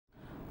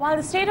While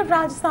the state of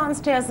Rajasthan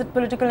stares at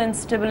political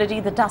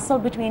instability, the tussle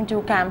between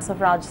two camps of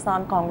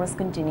Rajasthan Congress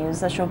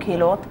continues. Ashok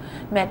Gehlot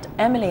met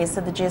MLAs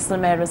at the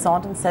Jaisalmer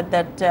resort and said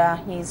that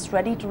he's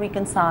ready to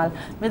reconcile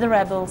with the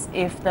rebels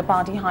if the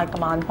party high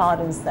command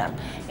pardons them.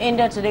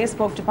 India today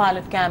spoke to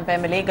Pilot camp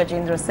MLA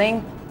Gajendra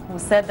Singh, who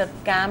said that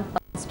the camp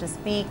must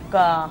speak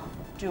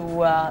to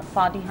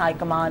party high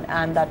command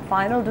and that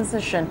final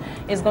decision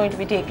is going to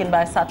be taken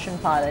by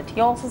Sachin Pilot. He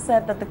also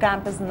said that the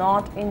camp is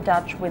not in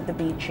touch with the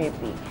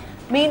BJP.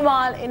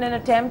 Meanwhile, in an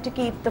attempt to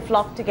keep the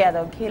flock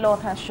together, Gehlot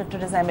has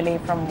shifted his MLA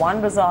from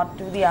one resort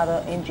to the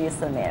other in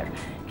Jaisalmer.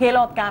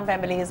 Gehlot camp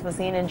MLAs were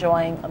seen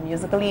enjoying a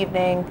musical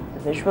evening,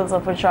 the visuals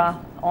of which are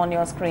on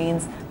your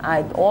screens,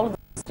 and all of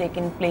this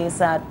taking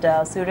place at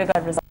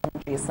Suryagarh resort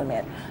in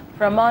Jaisalmer.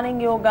 From morning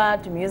yoga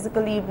to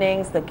musical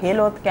evenings, the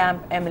Gehlot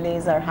camp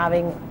MLAs are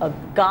having a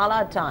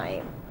gala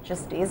time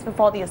just days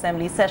before the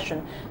assembly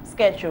session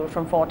scheduled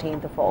from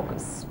 14th of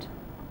August.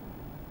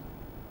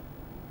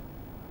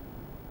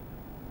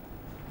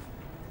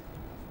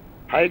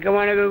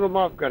 High command अगर को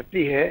माफ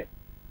करती है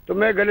तो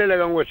मैं गले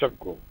लगाऊंगा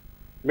सबको।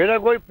 मेरा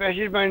कोई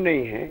प्रेसिडेंट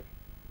नहीं है।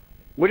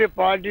 मुझे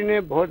पार्टी ने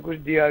बहुत कुछ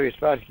दिया,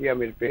 विश्वास किया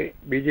मेरे पे।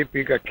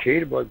 बीजेपी का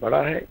खेल बहुत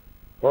बड़ा है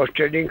हॉर्स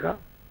ट्रेडिंग का,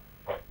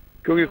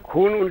 क्योंकि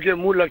खून उनके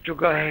मुंह लग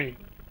चुका है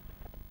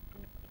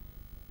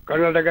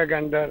कर्नाटका के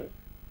अंदर,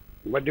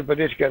 मध्य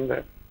प्रदेश के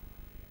अंदर,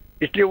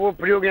 इसलिए वो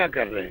प्रयोग यहाँ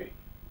कर रहे हैं।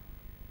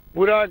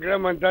 पूरा गृह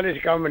मंत्रालय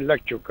इस काम में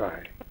लग चुका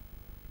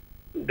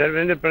है।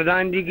 धर्मेंद्र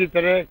प्रधान जी की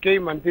तरह कई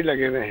मंत्री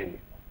लगे हुए हैं,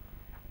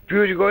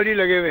 पीयूष गोयल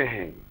लगे हुए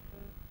हैं,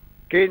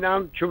 कई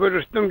नाम छुपे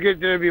रुस्तम के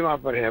तरह भी वहां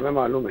पर है, हमें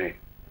मालूम है।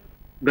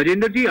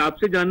 गजेंद्र जी,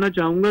 आपसे जानना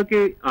चाहूंगा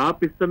कि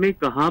आप इस समय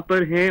कहां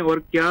पर हैं और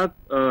क्या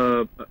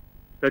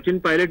सचिन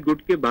पायलट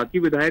गुट के बाकी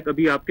विधायक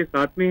अभी आपके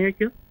साथ में हैं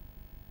क्या?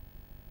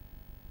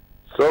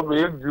 सब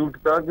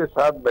एकजुटता के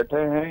साथ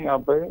बैठे हैं यहाँ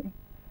पे,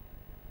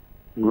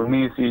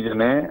 गुनी सी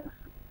जने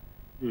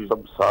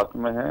सब साथ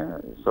में हैं,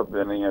 सब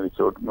जने यहाँ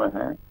रिसोर्ट में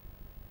हैं।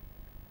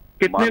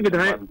 कितने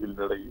विधायक की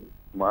लड़ाई,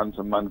 मान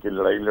सम्मान की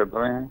लड़ाई लड़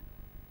रहे हैं।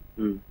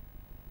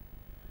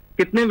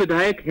 कितने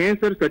विधायक हैं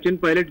सर सचिन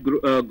पायलट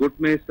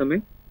गुट में इस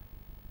समय?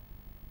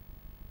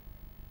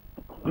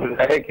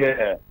 विधायक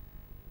है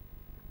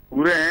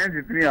पूरे हैं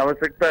जितनी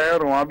आवश्यकता है,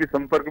 और वहाँ भी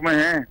संपर्क में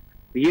हैं।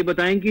 ये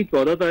बताएं कि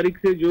 14 तारीख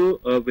से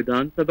जो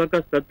विधानसभा का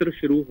सत्र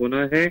शुरू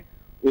होना है,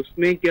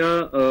 उसमें क्या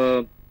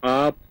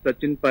आप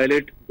सचिन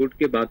पायलट गुट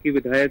के बाकी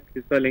विधायक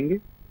हिस्सा लेंगे?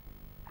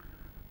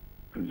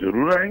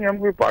 जरूर आएंगे। हम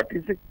कोई पार्टी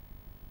से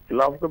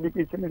खिलाफ कभी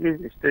किसी ने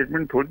कोई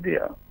स्टेटमेंट छोड़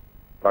दिया?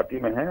 पार्टी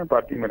में है,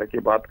 पार्टी में रह के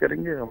बात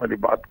करेंगे, हमारी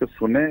बात को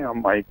सुने।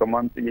 हम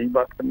हाईकमान से यही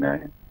बात करने आए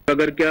हैं।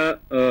 अगर क्या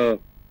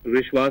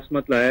विश्वास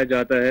मत लाया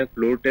जाता है,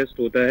 फ्लोर टेस्ट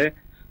होता है,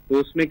 तो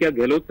उसमें क्या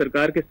गहलोत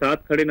सरकार के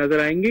साथ खड़े नजर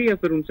आएंगे या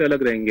फिर उनसे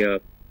अलग रहेंगे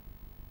आप?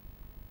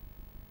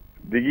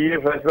 देखिए, ये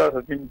फैसला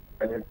सचिन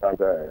पायलट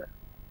का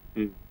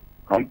है।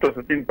 हम तो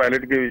सचिन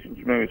पायलट के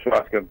उसमें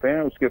विश्वास करते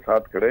हैं, उसके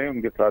साथ खड़े हैं,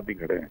 उनके साथ ही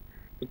खड़े हैं।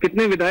 तो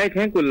कितने विधायक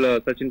हैं कुल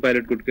सचिन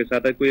पायलट गुट के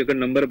साथ? कोई अगर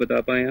नंबर बता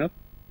पाए आप?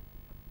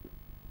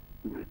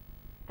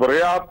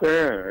 पर्याप्त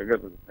है।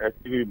 अगर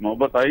ऐसी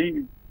नौबत आई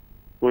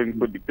तो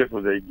इनको दिक्कत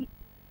हो जाएगी।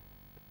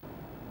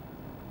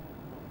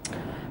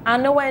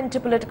 And no end to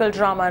political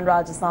drama in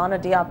Rajasthan. A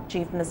day after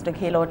Chief Minister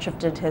Gehlot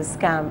shifted his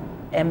camp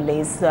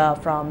MLAs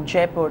from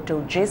Jaipur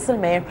to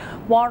Jaisalmer,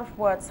 war of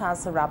words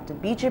has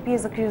erupted. BJP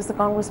has accused the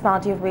Congress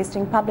party of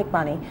wasting public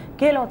money.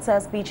 Gehlot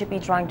says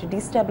BJP trying to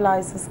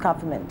destabilize his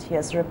government.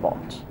 Here's a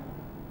report.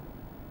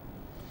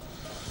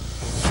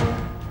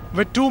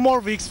 With 2 more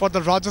weeks for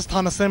the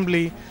Rajasthan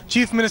Assembly,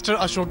 Chief Minister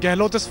Ashok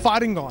Gehlot is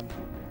firing on.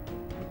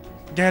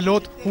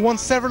 Gehlot, who on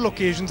several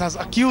occasions has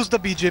accused the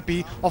BJP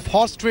of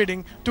horse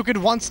trading, took it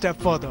one step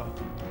further.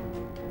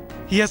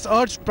 He has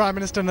urged Prime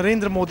Minister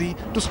Narendra Modi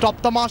to stop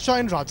tamasha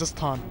in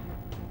Rajasthan.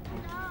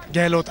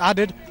 Gehlot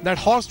added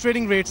that horse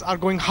trading rates are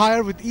going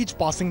higher with each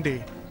passing day.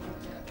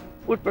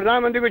 उस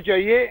प्रधानमंत्री को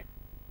चाहिए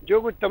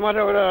जो कुछ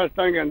तमाशा हो रहा है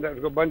राजस्थान के अंदर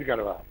उसको बंद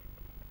करवा।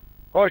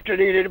 हॉर्स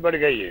ट्रेडिंग रेट बढ़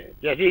गई है।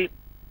 जैसे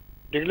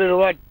डिक्लेयर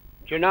हुआ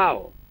चुनाव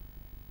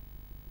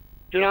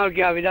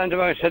किया,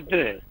 विधानसभा का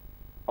सत्र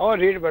और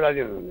रेट बढ़ा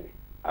दिया उन्होंने।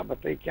 आप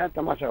बताइए क्या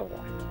तमाशा हो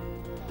रहा है?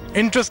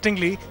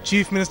 Interestingly,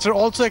 Chief Minister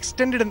also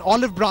extended an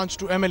olive branch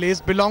to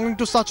MLAs belonging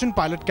to Sachin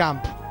Pilot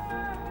camp.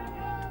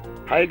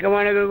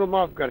 High command अगर को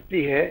माफ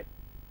करती है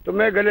तो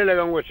मैं गले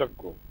लगाऊंगा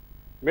सबको।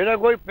 मेरा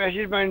कोई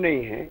प्रेसिडेंट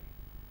नहीं है।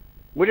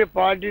 मुझे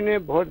पार्टी ने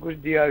बहुत कुछ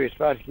दिया,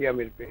 विश्वास किया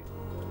मेरे पे।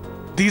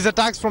 These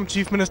attacks from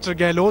Chief Minister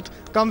Gehlot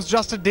comes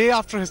just a day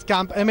after his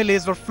camp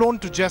MLAs were flown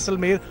to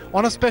Jaisalmer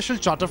on a special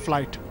charter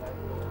flight.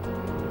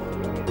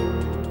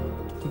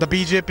 The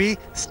BJP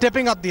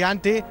stepping up the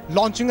ante,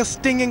 launching a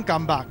stinging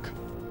comeback.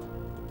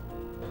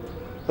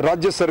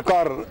 राज्य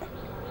सरकार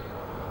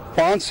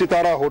 5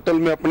 सितारा hotel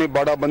में अपनी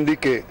बाड़ाबंदी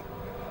के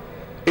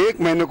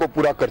 1 महीने को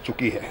पूरा कर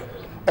चुकी है।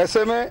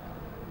 ऐसे में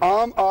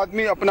आम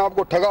आदमी अपने आप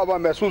को ठगा हुआ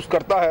महसूस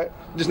करता है,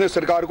 जिसने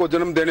सरकार को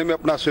जन्म देने में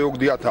अपना सहयोग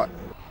दिया था।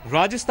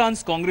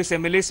 Rajasthan's Congress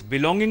MLAs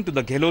belonging to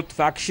the Gehlot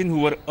faction, who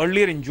were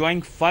earlier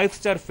enjoying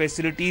 5-star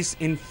facilities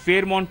in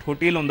Fairmont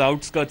Hotel on the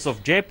outskirts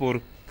of Jaipur,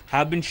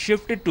 have been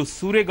shifted to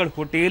Suregarh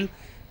Hotel,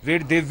 where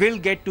they will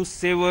get to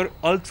savor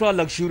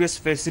ultra-luxurious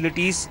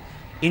facilities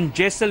in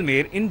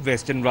Jaisalmer in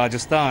western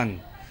Rajasthan.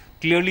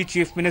 Clearly,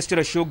 Chief Minister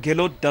Ashok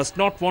Gehlot does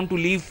not want to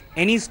leave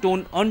any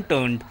stone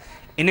unturned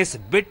in his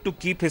bid to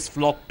keep his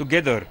flock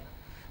together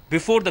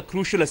before the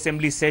crucial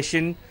assembly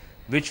session,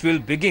 which will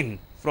begin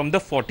from the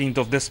 14th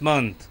of this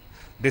month.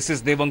 This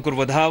is Devankur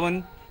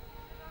Vadhavan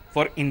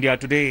for India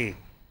Today.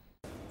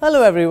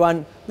 Hello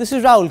everyone, this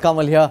is Rahul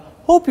Kamal here.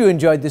 Hope you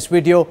enjoyed this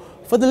video.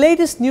 For the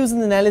latest news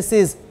and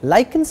analysis,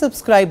 like and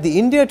subscribe the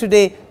India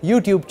Today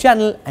YouTube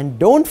channel and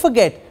don't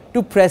forget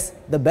to press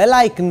the bell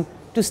icon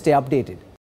to stay updated.